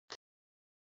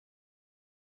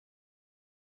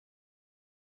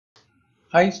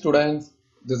Hi students,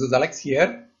 this is Alex here.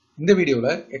 In the video,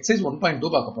 exercise 1.2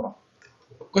 பார்க்க போறோம்.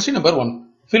 Question number 1.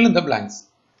 Fill in the blanks.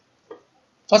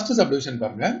 First subdivision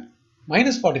பாருங்க.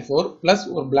 Minus 44 plus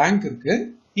ஒரு blank இருக்கு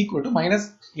equal to minus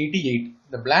 88.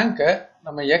 இந்த blank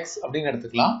நம்ம x அப்படின்னு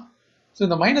எடுத்துக்கலாம். So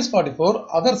இந்த minus 44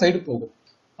 other side போகும்.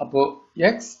 அப்போ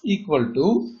x equal to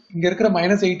இங்க இருக்கிற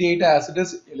minus 88 as it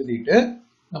is எழுதிட்டு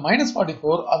இந்த minus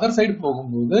 44 other side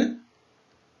போகும்போது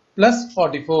plus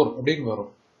 44 அப்படின்னு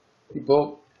வரும். இப்போ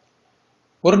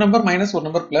ஒரு நம்பர் மைனஸ் ஒரு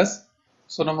நம்பர் பிளஸ்.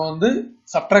 ஸோ நம்ம வந்து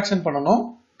சப்ட்ராக்ஷன் பண்ணணும்.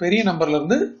 பெரிய நம்பர்ல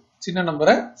இருந்து சின்ன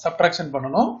நம்பரை சப்ட்ராக்ஷன்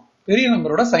பண்ணணும். பெரிய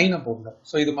நம்பரோட சைனை போடணும்.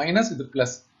 ஸோ இது மைனஸ் இது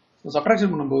பிளஸ். ஸோ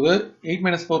சப்ட்ராக்ஷன் பண்ணும்போது 8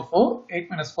 minus 4 4, 8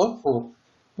 minus 4 4.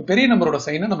 இப்போ பெரிய நம்பரோட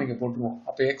சைனை நம்ம இங்க போட்டுருவோம்.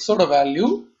 அப்போ எக்ஸோட வேல்யூ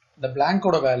இந்த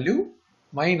பிளாங்கோட வேல்யூ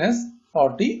மைனஸ்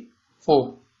 44.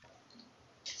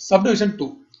 சப்டிவிஷன்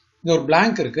 2. இது ஒரு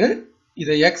பிளாங்க் இருக்கு.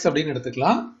 இதை எக்ஸ் அப்படின்னு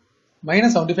எடுத்துக்கலாம்.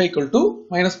 minus 75 equal to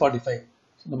minus 45.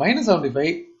 இந்த minus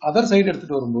 75 other side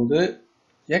எடுத்துட்டு வரும்போது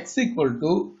x equal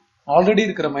to already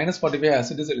இருக்கிற minus 45 as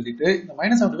it is எழுதிட்டு இந்த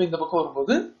minus 75 இந்த பக்கம்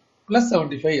வரும்போது plus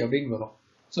 75 அப்படின்னு வரும்.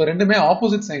 ஸோ ரெண்டுமே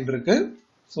ஆப்போசிட் சைன் இருக்கு.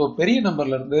 ஸோ பெரிய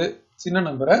நம்பர்ல இருந்து சின்ன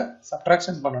நம்பரை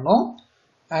சப்ட்ராக்ஷன் பண்ணணும்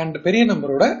அண்ட் பெரிய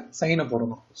நம்பரோட சைனை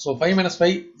போடணும். So 5 minus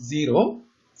 5 0,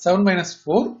 7 minus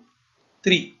 4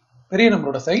 3. பெரிய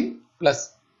நம்பரோட சைன் பிளஸ்.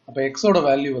 அப்போ எக்ஸோட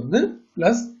வேல்யூ வந்து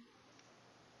பிளஸ்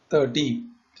 30.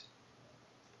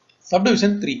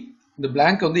 Subdivision 3. இந்த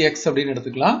blank வந்து x அப்படின்னு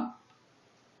எடுத்துக்கலாம்.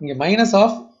 இங்க minus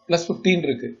of plus 15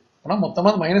 இருக்கு. ஆனா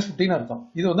மொத்தமா minus 15 அர்த்தம்.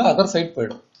 இது வந்து other side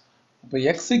போயிடும். அப்போ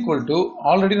x equal to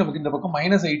already நமக்கு இந்த பக்கம்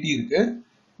minus 80 இருக்கு.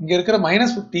 இங்க இருக்கிற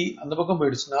minus 50 அந்த பக்கம்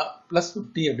போயிடுச்சுன்னா plus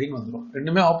 50 அப்படின்னு வந்துடும்.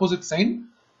 ரெண்டுமே opposite sign.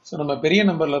 ஸோ நம்ம பெரிய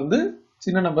நம்பர்ல இருந்து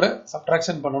சின்ன நம்பரை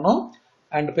சப்ட்ராக்ஷன் பண்ணணும்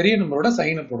அண்ட் பெரிய நம்பரோட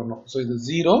சைனை போடணும். ஸோ இது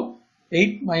 0,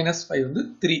 8 minus 5 வந்து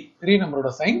 3. பெரிய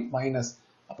நம்பரோட சைன் மைனஸ்.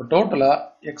 அப்போ டோட்டலா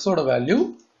எக்ஸோட value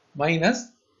minus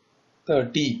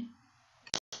 30.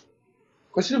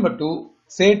 Question number 2.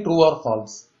 Say true or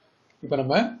false. இப்போ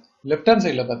நம்ம left hand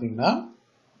sideல பாத்தீங்கன்னா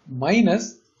minus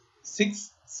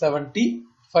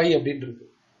 675 அப்படின்னு இருக்கு.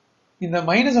 இந்த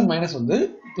minus and minus வந்து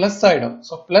plus ஆயிடும்.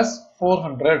 So plus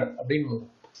 400 அப்படின்னு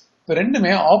வரும். இப்போ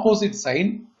ரெண்டுமே opposite sign.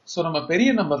 So நம்ம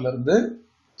பெரிய நம்பர்ல இருந்து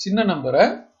சின்ன நம்பரை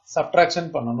subtraction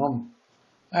பண்ணணும்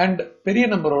and பெரிய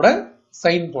நம்பரோட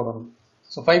sign போடணும்.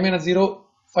 So 5 minus 0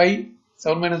 5,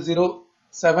 7 minus 0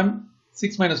 7,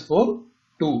 6 minus 4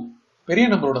 2. பெரிய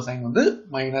நம்பரோட சைன் வந்து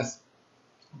மைனஸ்.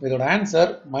 இதோட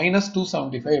ஆன்சர் minus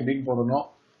 275 அப்படின்னு போடணும்.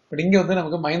 பட் இங்க வந்து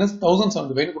நமக்கு minus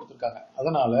 1075 கொடுத்திருக்காங்க.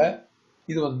 அதனால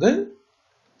இது வந்து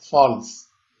falls.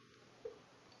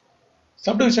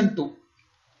 Subdivision 2.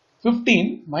 15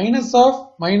 minus of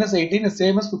minus 18 is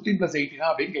same as 15 plus 18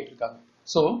 அப்படின்னு கேட்டிருக்காங்க.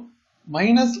 So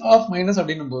minus of minus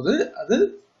அப்படின்னும் போது அது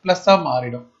பிளஸ் ஆ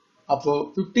மாறிடும். அப்போ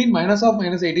 15 minus of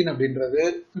minus 18 அப்படின்றது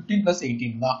 15 plus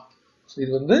 18 தான். ஸோ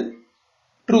இது வந்து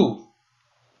ட்ரூ.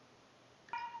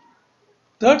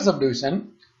 தேர்ட் சப்டிவிஷன்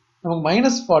நமக்கு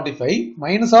minus 45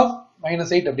 minus of minus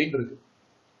 8 அப்படின்னு இருக்கு.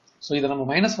 ஸோ இதை நம்ம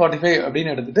minus 45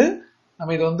 அப்படின்னு எடுத்துட்டு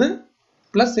நம்ம இதை வந்து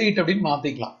plus 8 அப்படின்னு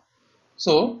மாத்திக்கலாம்.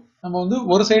 ஸோ நம்ம வந்து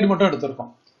ஒரு சைடு மட்டும்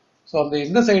எடுத்திருக்கோம். ஸோ அந்த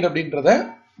எந்த சைடு அப்படின்றத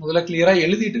முதல்ல கிளியரா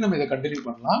எழுதிட்டு நம்ம இதை கண்டினியூ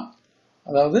பண்ணலாம்.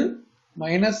 அதாவது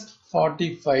minus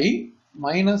 45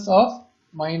 minus of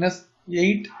minus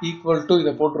 8 equal to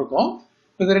இதை போட்டிருக்கோம்.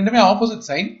 இது ரெண்டுமே ஆப்போசிட்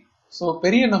சைன். ஸோ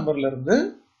பெரிய நம்பர்ல இருந்து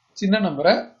சின்ன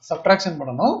நம்பரை சப்ட்ராக்ஷன்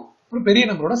பண்ணணும். அப்புறம் பெரிய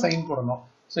நம்பரோட சைன் போடணும்.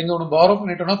 ஸோ இங்க ஒன்று பாரோ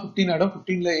பண்ணிட்டோம்னா 15 ஆயிடும்.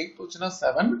 15ல 8 போச்சுன்னா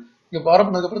 7. இங்க பாரோ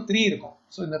பண்ணதுக்கு அப்புறம் 3 இருக்கும்.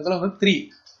 ஸோ இந்த இடத்துல வந்து 3.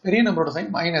 பெரிய நம்பரோட சைன்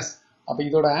மைனஸ். அப்ப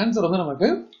இதோட ஆன்சர் வந்து நமக்கு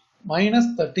minus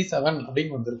 37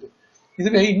 அப்படின்னு வந்திருக்கு.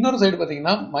 இதுவே இன்னொரு சைடு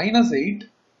பாத்தீங்கன்னா minus 8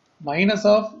 minus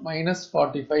of minus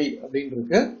 45 அப்படின்னு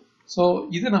இருக்கு. ஸோ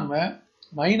இது நம்ம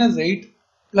minus 8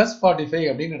 plus 45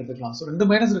 அப்படின்னு எடுத்துக்கலாம். ஸோ ரெண்டு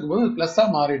மைனஸ் இருக்கும்போது பிளஸ்ஸா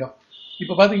மாறிடும்.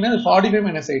 இப்போ பாத்தீங்கன்னா 45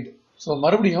 minus 8. ஸோ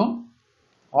மறுபடியும்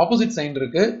ஆப்போசிட் சைன்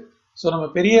இருக்கு. ஸோ நம்ம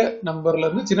பெரிய நம்பர்ல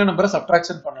இருந்து சின்ன நம்பரை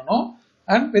சப்ட்ராக்ஷன் பண்ணணும்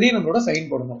அண்ட் பெரிய நம்பரோட சைன்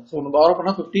போடணும். ஸோ ஒன்று பாரோ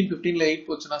பண்ணா 15, 15ல 8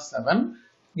 போச்சுன்னா 7.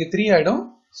 இங்க 3 ஆயிடும்.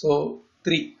 ஸோ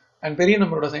 3 அண்ட் பெரிய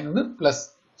நம்பரோட சைன் வந்து பிளஸ்.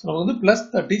 ஸோ நமக்கு வந்து பிளஸ்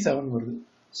 37 வருது.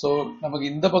 ஸோ நமக்கு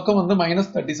இந்த பக்கம் வந்து minus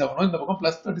 37, இந்த பக்கம்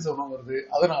plus 37 வருது.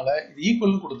 அதனால இது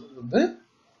ஈக்குவல் கொடுத்தது வந்து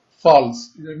ஃபால்ஸ்.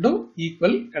 இது ரெண்டும்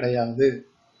ஈக்குவல் கிடையாது.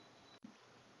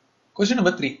 Question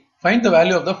number 3. Find the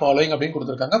value of the following அப்படின்னு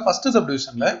கொடுத்திருக்காங்க. First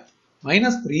சப்டிவிஷன்ல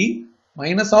minus 3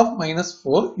 minus of minus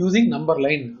 4 using number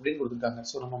line அப்படின்னு கொடுத்திருக்காங்க.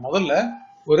 ஸோ நம்ம முதல்ல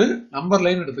ஒரு நம்பர்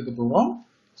லைன் எடுத்துக்க போறோம்.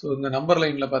 ஸோ இந்த நம்பர்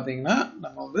லைன்ல பாத்தீங்கன்னா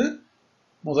நம்ம வந்து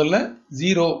முதல்ல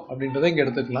 0 அப்படின்றத இங்க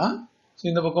எடுத்துக்கலாம். ஸோ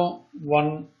இந்த பக்கம்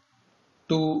 1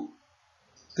 2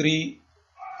 3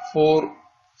 4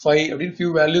 5 அப்படின்னு few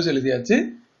values எழுதியாச்சு.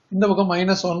 இந்த பக்கம்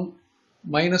 -1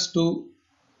 -2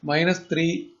 -3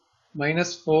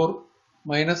 -4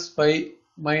 -5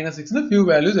 -6 few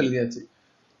values எழுதியாச்சு.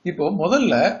 இப்போ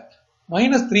முதல்ல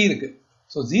 -3 இருக்கு.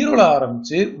 ஸோ 0ல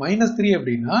ஆரம்பிச்சு -3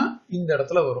 அப்படின்னா இந்த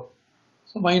இடத்துல வரும்.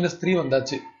 ஸோ -3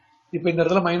 வந்தாச்சு. இப்போ இந்த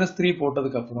இடத்துல -3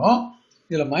 போட்டதுக்கு அப்புறம்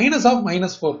இதுல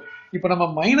 -4. இப்போ நம்ம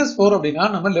 -4 அப்படின்னா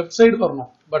நம்ம லெஃப்ட் சைடு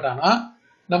வரணும். பட் ஆனா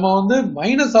நம்ம வந்து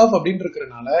 -ஆஃப் அப்படின்னு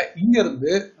இருக்கிறதுனால இங்க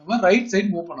இருந்து நம்ம ரைட் சைடு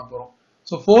மூவ் பண்ண போறோம்.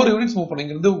 ஸோ 4 யூனிட்ஸ் மூவ் பண்ண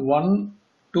இங்க இருந்து 1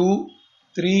 2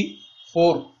 3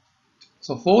 4.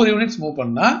 ஸோ 4 யூனிட்ஸ் மூவ்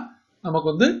பண்ணா நமக்கு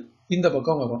வந்து இந்த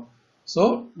பக்கம் வரும். ஸோ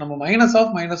நம்ம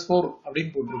 -ஆஃப் -4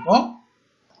 அப்படின்னு போட்டிருக்கோம்.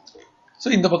 ஸோ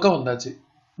இந்த பக்கம் வந்தாச்சு.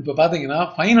 இப்போ பாத்தீங்கன்னா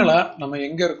ஃபைனலா நம்ம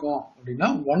எங்க இருக்கோம் அப்படின்னா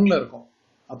 1ல இருக்கோம்.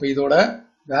 அப்ப இதோட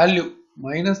வேல்யூ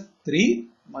 -3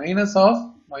 -ஆஃப்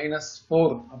 -4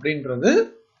 அப்படின்றது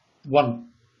 1.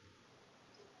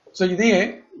 ஸோ இதையே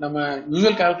நம்ம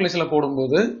யூசுவல் கால்குலேஷன்ல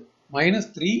போடும்போது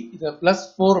 -3 இதை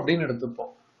 +4 அப்படின்னு எடுத்துப்போம்.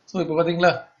 ஸோ இப்போ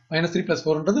பாத்தீங்களா -3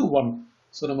 +4ன்றது 1.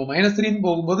 ஸோ நம்ம -3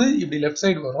 போகும்போது இப்படி லெஃப்ட்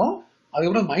சைடு வரும்.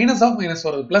 அதுக்கப்புறம் -ஆஃப்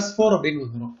 -4 +4 அப்படின்னு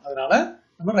வந்துடும். அதனால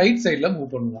நம்ம ரைட் சைட்ல மூவ்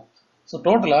பண்ணுவோம். ஸோ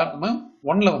டோட்டலா நம்ம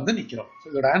 1ல வந்து நிக்கிறோம். ஸோ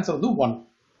இதோட ஆன்சர் வந்து 1.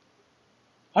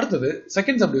 அடுத்தது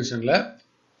second சப்டிவிஷன்ல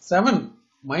 7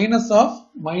 -of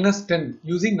 -10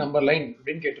 using number line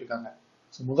அப்படின்னு கேட்டிருக்காங்க.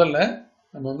 ஸோ முதல்ல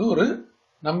நம்ம வந்து ஒரு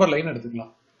நம்பர் லைன்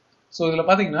எடுத்துக்கலாம். ஸோ இதுல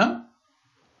பாத்தீங்கன்னா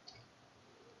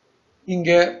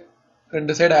இங்க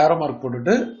ரெண்டு சைடு ஆரோ மார்க்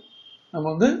போட்டுட்டு நம்ம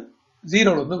வந்து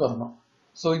 0ல வந்து வரணும்.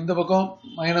 ஸோ இந்த பக்கம்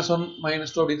 -1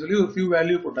 -2 அப்படின்னு சொல்லி ஒரு ஃபியூ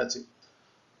வேல்யூ போட்டாச்சு.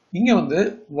 இங்க வந்து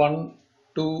 1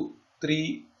 2 3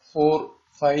 4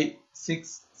 5 6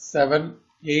 7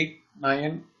 8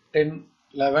 9 10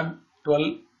 11 12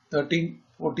 13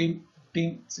 14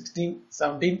 15 16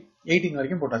 17 18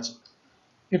 வரைக்கும் போட்டாச்சு.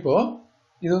 இப்போ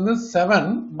இது வந்து 7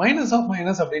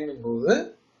 -ஆஃப் - அப்படிங்கும் போது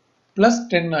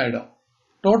 +10 ஆயிடும்.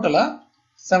 டோட்டலா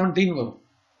 17 வரும்.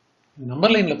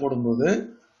 நம்பர் லைன்ல போடும்போது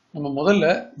நம்ம முதல்ல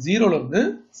 0ல இருந்து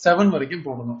 7 வரைக்கும்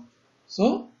போடணும். ஸோ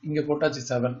இங்க போட்டாச்சு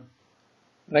 7.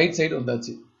 ரைட் சைடு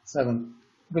வந்தாச்சு 7.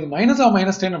 இப்போ இது -ஆஃப்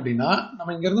 -10 அப்படின்னா நம்ம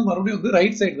இங்க இருந்து மறுபடியும் வந்து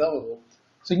ரைட் சைடு தான் வருவோம்.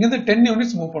 ஸோ இங்க இருந்து 10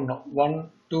 யூனிட்ஸ் மூவ் பண்ணோம். 1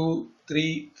 2 3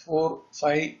 4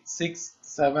 5 6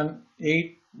 7 8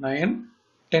 9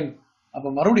 10. அப்ப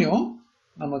மறுபடியும்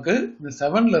நமக்கு இந்த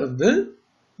 7ல இருந்து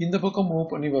இந்த பக்கம்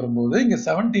மூவ் பண்ணி வரும்போது இங்க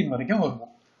 17 வரைக்கும்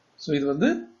வருவோம். ஸோ இது வந்து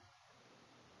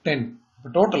 10. இப்போ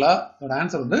டோட்டலா இதோட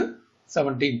ஆன்சர் வந்து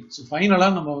 17. ஸோ ஃபைனலா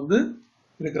நம்ம வந்து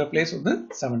இருக்கிற பிளேஸ் வந்து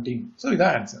 17. ஸோ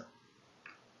இதான் ஆன்சர்.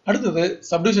 அடுத்தது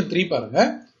சப்டிவிஷன் 3 பாருங்க.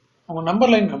 அவங்க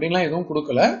நம்பர் லைன் அப்படின்லாம் எதுவும்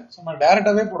கொடுக்கல. ஸோ நம்ம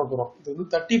டைரக்டாவே போட போறோம். இது வந்து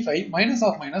 35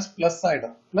 -ஆஃப் - பிளஸ்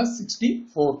ஆயிடும்.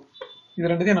 +64. இது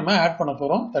ரெண்டுத்தையும் நம்ம ஆட் பண்ண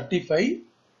போறோம். 35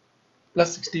 +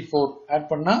 64 ஆட்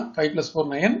பண்ணா 5 + 4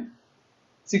 9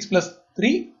 6 +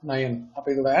 3 9. அப்ப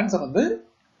இதோட ஆன்சர் வந்து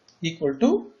ஈக்குவல் டு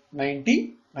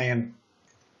 99.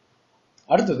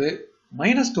 அடுத்தது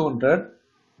 -200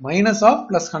 -ஆஃப்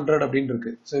 +100 அப்படின்னு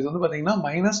இருக்கு. ஸோ இது வந்து பாத்தீங்கன்னா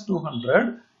 -200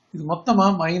 இது மொத்தமா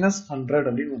 -100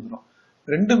 அப்படின்னு வந்துடும்.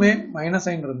 ரெண்டுமே மைனஸ்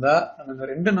சைன் இருந்தா நம்ம இந்த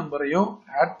ரெண்டு நம்பரையும்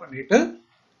ஆட் பண்ணிட்டு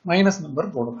மைனஸ் நம்பர்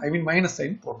போடணும். ஐ மீன் மைனஸ்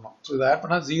சைன் போடணும். ஸோ இதை ஆட்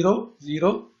பண்ணா 0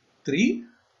 0 3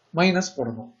 மைனஸ்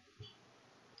போடணும்.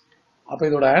 அப்ப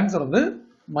இதோட ஆன்சர் வந்து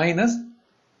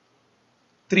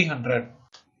 -300.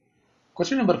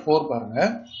 Question number 4 பாருங்க.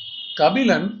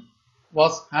 Kabilan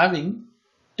was having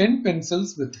 10 pencils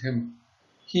with him.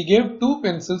 He gave 2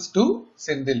 pencils to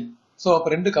Senthil. So அப்ப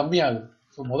ரெண்டு கம்மி ஆகுது.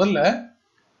 So முதல்ல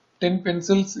 10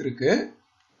 pencils இருக்கு.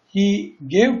 He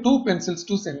gave 2 pencils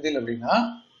to Senthil அப்படின்னா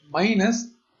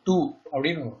 -2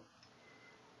 அப்படின்னு வரும்.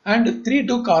 And 3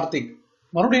 to Karthik.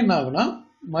 மறுபடியும் என்ன ஆகுனா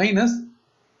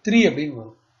 -3 அப்படின்னு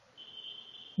வரும்.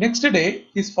 Next day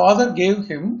his father gave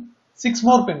him 6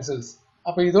 more pencils.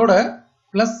 அப்ப இதோட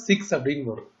 +6 அப்படின்னு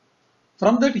வரும்.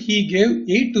 From that he gave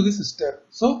 8 to his sister.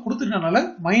 So கொடுத்துட்டனால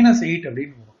 -8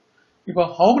 அப்படின்னு வரும். இப்போ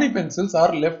how many pencils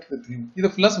are left with him? இதை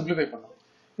ஃபுல்லா சிம்பிளிஃபை பண்ணலாம்.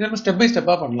 இதை நம்ம ஸ்டெப் பை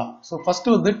ஸ்டெப்பா பண்ணலாம். ஸோ ஃபர்ஸ்ட்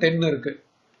வந்து 10 இருக்கு.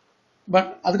 பட்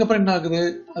அதுக்கப்புறம் என்ன ஆகுது?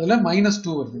 அதுல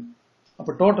 -2 வருது.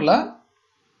 அப்போ டோட்டலா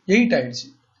 8 ஆயிடுச்சு.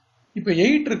 இப்போ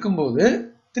 8 இருக்கும்போது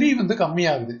 3 வந்து கம்மி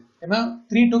ஆகுது. ஏன்னா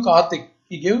 3 to Karthik.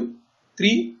 He gave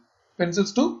 3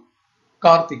 pencils to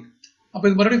Karthik. அப்போ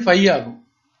இது மறுபடியும் 5 ஆகும்.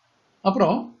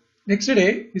 அப்புறம் next day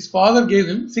his father gave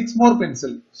him 6 more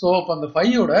pencil. So அப்போ அந்த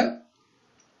 5 ஓட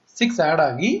 6 ஆட்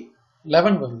ஆகி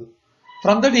 11 வருது.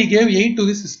 From that he gave 8 to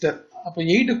his sister. அப்போ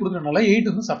 8 கொடுக்கறதுனால 8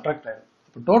 வந்து சப்ட்ராக்ட் ஆயிடும்.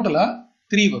 அப்போ டோட்டலா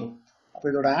 3 வரும். அப்போ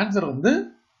இதோட ஆன்சர் வந்து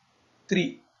 3.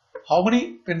 How many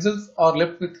pencils are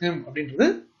left with him அப்படின்றது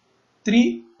 3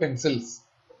 pencils.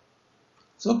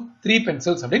 So 3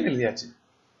 pencils அப்படின்னு எழுதியாச்சு.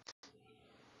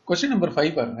 Question number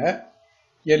 5 பாருங்க.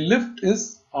 A lift is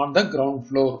on the ground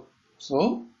floor. So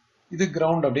இது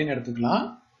ground அப்படின்னு எடுத்துக்கலாம்.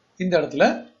 இந்த இடத்துல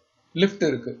lift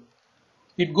இருக்கு.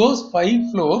 it goes 5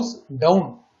 floors down.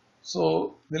 So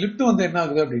the lift வந்து என்ன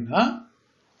ஆகுது அப்படின்னா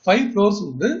 5 floors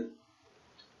வந்து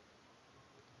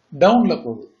டவுன்ல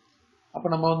போகுது. அப்ப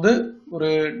நம்ம வந்து ஒரு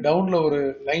டவுன்ல ஒரு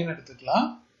லைன் எடுத்துக்கலாம்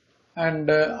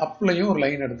அண்ட் அப்லயும் ஒரு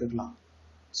லைன் எடுத்துக்கலாம்.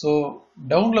 ஸோ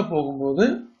டவுன்ல போகும்போது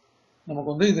நமக்கு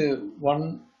வந்து இது 1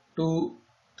 2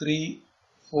 3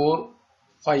 4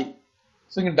 5.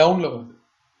 ஸோ இங்க டவுன்ல வருது.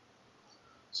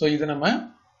 ஸோ இது நம்ம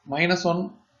 -1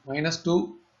 -2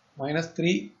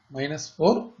 -3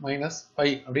 -4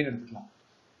 -5 அப்படின்னு எடுத்துக்கலாம்.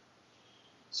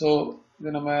 ஸோ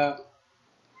இது நம்ம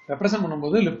ரெப்ரசன்ட்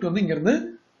பண்ணும்போது லிஃப்ட் வந்து இங்க இருந்து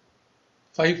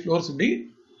 5 floors இப்படி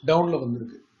டவுன்ல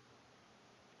வந்திருக்கு.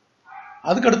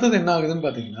 அதுக்கு அடுத்தது என்ன ஆகுதுன்னு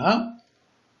பாத்தீங்கன்னா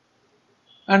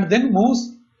and then moves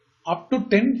up to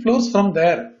 10 floors from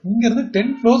there. இங்க இருந்து 10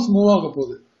 floors மூவ் ஆக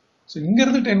போகுது. ஸோ இங்க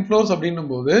இருந்து 10 floors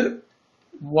அப்படின்னும் போது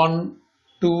 1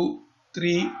 2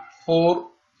 3 4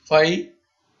 5.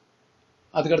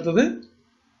 அதுக்கு அடுத்தது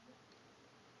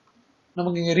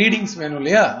நமக்கு இங்க ரீடிங்ஸ் வேணும்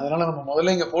இல்லையா, அதனால நம்ம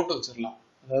முதல்ல இங்க போட்டு வச்சிடலாம்.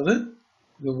 அதாவது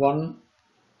இது 1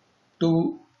 2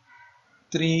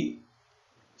 3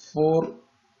 4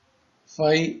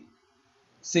 5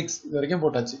 6 இது வரைக்கும்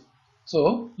போட்டாச்சு. ஸோ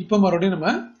இப்போ மறுபடியும் நம்ம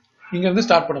இங்க இருந்து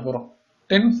ஸ்டார்ட் பண்ண போறோம்.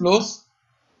 10 floors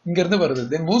இங்க இருந்து வருது.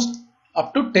 then moves up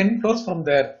to 10 floors from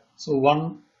there. so 1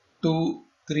 2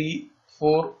 3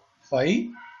 4 5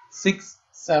 6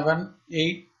 7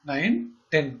 8 9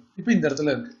 10. இப்போ இந்த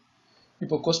இடத்துல இருக்கு.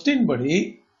 இப்போ கொஸ்டின் படி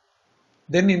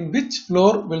then in which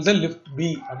floor will the lift be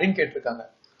அப்படின்னு கேட்டிருக்காங்க.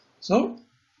 ஸோ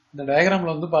இந்த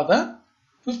டயக்ராம்ல வந்து பார்த்தா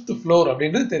 5th floor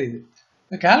அப்படின்றது தெரியுது.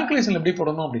 இந்த கால்குலேஷன் எப்படி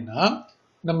போடணும் அப்படின்னா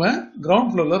நம்ம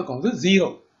கிரவுண்ட் ஃப்ளோர்ல இருக்கோம், அது 0.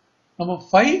 நம்ம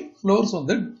 5 floors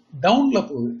வந்து டவுன்ல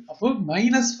போகுது, அப்போ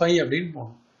 -5 அப்படின்னு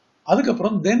போகணும்.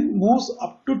 அதுக்கப்புறம் then moves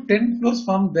up to 10 floors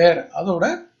from there, அதோட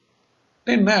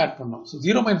 10 ஆட் பண்ணோம். ஸோ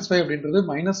 0 - 5 அப்படின்றது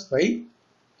 -5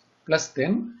 plus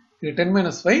 10. இது 10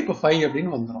 - 5 இப்போ 5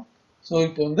 அப்படின்னு வந்துடும். ஸோ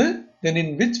இப்போ வந்து then in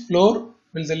which floor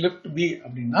will the lift be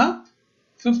அப்படின்னா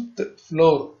 5th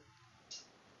floor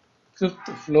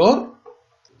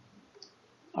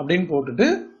அப்படின்னு போட்டுட்டு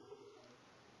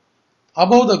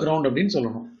above the ground அப்படின்னு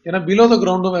சொல்லணும். ஏன்னா below the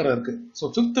ground வேற இருக்கு. so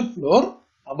 5th floor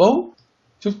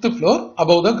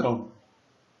above the ground.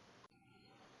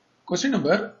 Question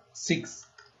number 6.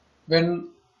 When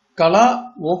Kala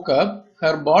woke up,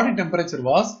 her body temperature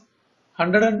was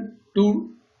 102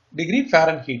 degree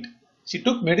Fahrenheit. She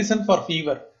took medicine for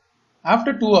fever.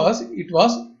 After 2 hours, it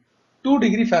was 2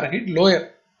 degree Fahrenheit lower.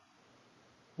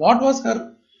 What was her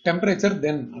temperature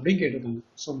then? அப்படின்னு கேட்டிருக்காங்க.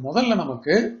 So முதல்ல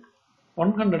நமக்கு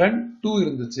 102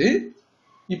 இருந்துச்சு,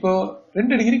 இப்போ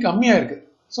 2 degree கம்மியா இருக்கு.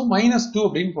 So -2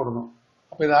 அப்படின்னு போடணும்.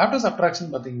 அப்போ இது ஆஃப்டர் சப்ட்ராக்ஷன்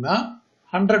பார்த்தீங்கன்னா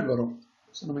 100 வரும்.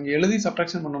 ஸோ நம்ம இங்கே எழுதி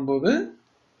சப்ட்ராக்ஷன் பண்ணும்போது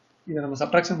இதை நம்ம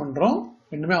சப்ட்ராக்ஷன் பண்றோம்,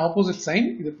 ரெண்டுமே ஆப்போசிட் சைன்.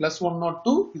 இது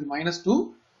 +102, இது -2.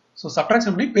 ஸோ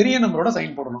சப்ட்ராக்ஷன் பண்ணி பெரிய நம்பரோட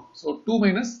சைன் போடணும். ஸோ 2 -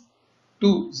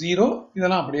 2 0,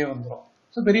 இதெல்லாம் அப்படியே வந்துடும்.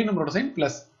 ஸோ பெரிய நம்பரோட சைன்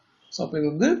பிளஸ். ஸோ அப்போ இது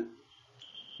வந்து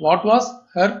வாட் வாஸ்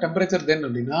ஹர் டெம்பரேச்சர் தென்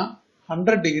அப்படின்னா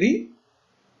 100 degree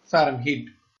Fahrenheit.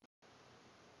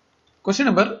 Question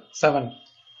number 7.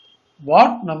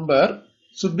 What number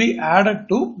should be added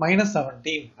to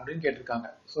 -17 அப்படின்னு கேட்டிருக்காங்க.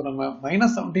 ஸோ நம்ம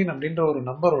 -17 அப்படின்ற ஒரு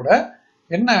நம்பரோட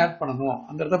என்ன ஆட் பண்ணணும்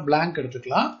அந்த இடத்த blank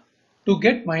எடுத்துக்கலாம். to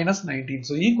get -19.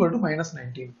 So equal to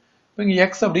 -19. இப்போ இங்கே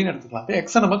x அப்படின்னு எடுத்துக்கலாம். இப்போ x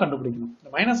நம்ம கண்டுபிடிக்கணும். இந்த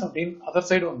 -17 அதர்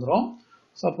சைடு வந்துடும்.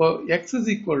 ஸோ அப்போ x is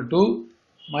equal to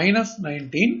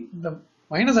 -19. இந்த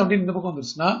 -17 இந்த பக்கம்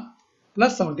வந்துருச்சுன்னா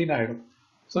 +17 ஆயிடும்.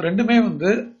 ஸோ ரெண்டுமே வந்து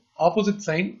ஆப்போசிட்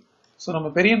சைன். ஸோ நம்ம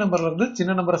பெரிய நம்பர்ல இருந்து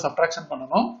சின்ன நம்பரை சப்ட்ராக்ஷன்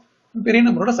பண்ணணும், பெரிய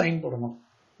நம்பரோட சைன் போடணும்.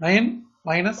 9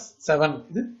 - 7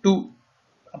 இது 2.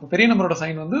 அப்போ பெரிய நம்பரோட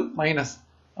சைன் வந்து மைனஸ்.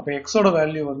 அப்போ எக்ஸோட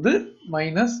வேல்யூ வந்து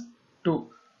 -2.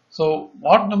 So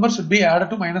what number should be added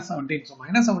to -17? So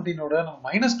 -17 ஓட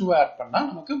நம்ம -2 ஆட் பண்ணா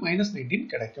நமக்கு -19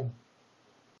 கிடைக்கும்.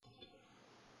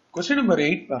 Question number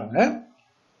 8 பாருங்க.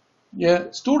 A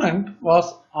student was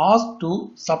asked to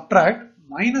subtract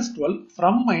 -12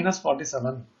 from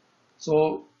 -47. So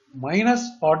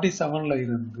 -47ல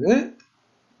இருந்து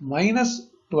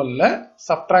 -12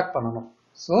 சப்ட்ராக்ட் பண்ணணும்.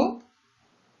 So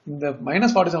இந்த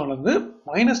 -47ல இருந்து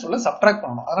 -12 சப்ட்ராக்ட்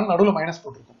பண்ணணும், அதனால நடுவுல மைனஸ்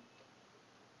போட்டிருக்கோம்.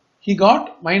 He got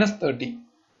 -30.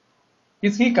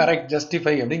 Is he correct?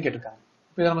 Justify அப்படின்னு கேட்டிருக்காங்க.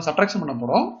 இப்போ இதை நம்ம சப்ட்ராக்ஷன் பண்ண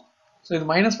போறோம். ஸோ இது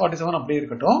 -47 அப்படியே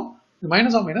இருக்கட்டும், இது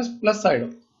மைனஸ் ஆஃப் மைனஸ் பிளஸ்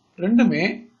ஆயிடும். ரெண்டுமே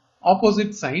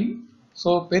ஆப்போசிட் சைன். ஸோ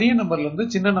பெரிய நம்பர்ல இருந்து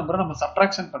சின்ன நம்பரை நம்ம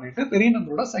சப்ட்ராக்ஷன் பண்ணிட்டு பெரிய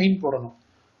நம்பரோட சைன் போடணும்.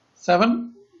 7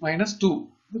 - 2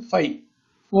 இது 5,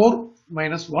 4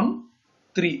 - 1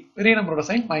 3, பெரிய நம்பரோட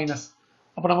சைன் மைனஸ்.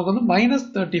 அப்போ நமக்கு வந்து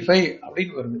 -35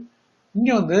 அப்படின்னு வருது. இங்க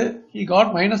வந்து he got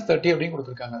 -30 அப்படின்னு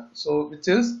கொடுத்துருக்காங்க. So which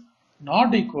is not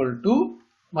equal to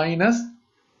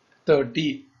 -30.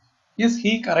 Is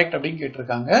he correct அப்படின்னு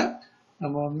கேட்டிருக்காங்க.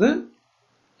 நம்ம வந்து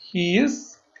he is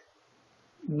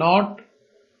not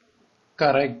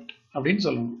correct அப்படின்னு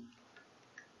சொல்லணும்.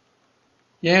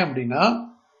 ஏன் அப்படின்னா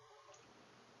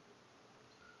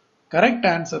கரெக்ட்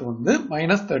ஆன்சர் வந்து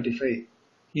 -35.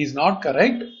 he is not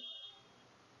correct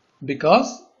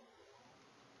because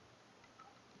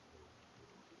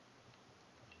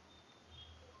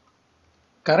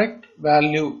correct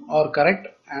value or correct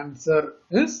answer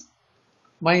is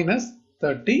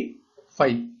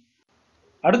 -35.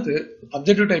 அடுத்து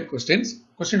objective type questions.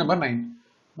 Question number 9.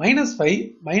 -5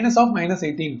 minus of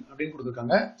 -18 அப்படின்னு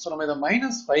கொடுத்திருக்காங்க. சோ நம்ம இத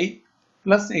 -5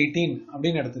 plus 18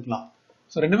 அப்படின்னு எடுத்துக்கலாம்.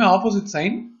 சோ ரெண்டுமே ஆப்போசிட்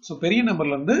சைன். சோ பெரிய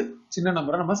நம்பர்ல இருந்து சின்ன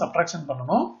நம்பரை நம்ம சப்ட்ராக்ஷன்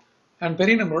பண்ணனும் and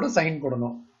பெரிய நம்பரோட சைன்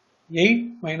போடணும். 8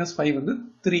 minus 5 வந்து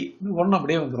 3. 1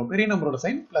 அப்படியே வந்துரும். பெரிய நம்பரோட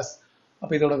சைன் பிளஸ்.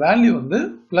 அப்ப இதோட வேல்யூ வந்து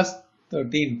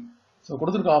 +13. சோ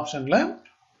கொடுத்திருக்க ஆப்ஷன்ல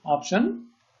ஆப்ஷன்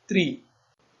 3.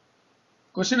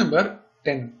 Question number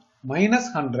 10.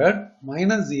 -100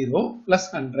 -0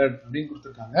 +100 அப்படின்னு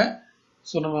கொடுத்திருக்காங்க.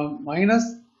 சோ நம்ம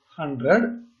 -100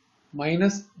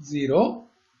 -0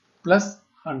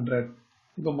 +100.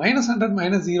 இப்போ -100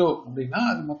 -0 அப்படின்னா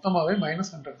அது மொத்தமாவே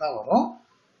 -100 தான் வரும்.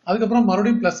 அதுக்கப்புறம்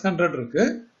மறுபடியும் +100 இருக்கு.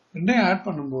 ரெண்டையும் ஆட்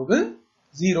பண்ணும்போது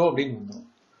 0 அப்படின்னு வந்துரும்.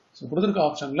 சோ கொடுத்திருக்க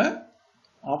ஆப்ஷன்ல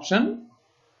ஆப்ஷன்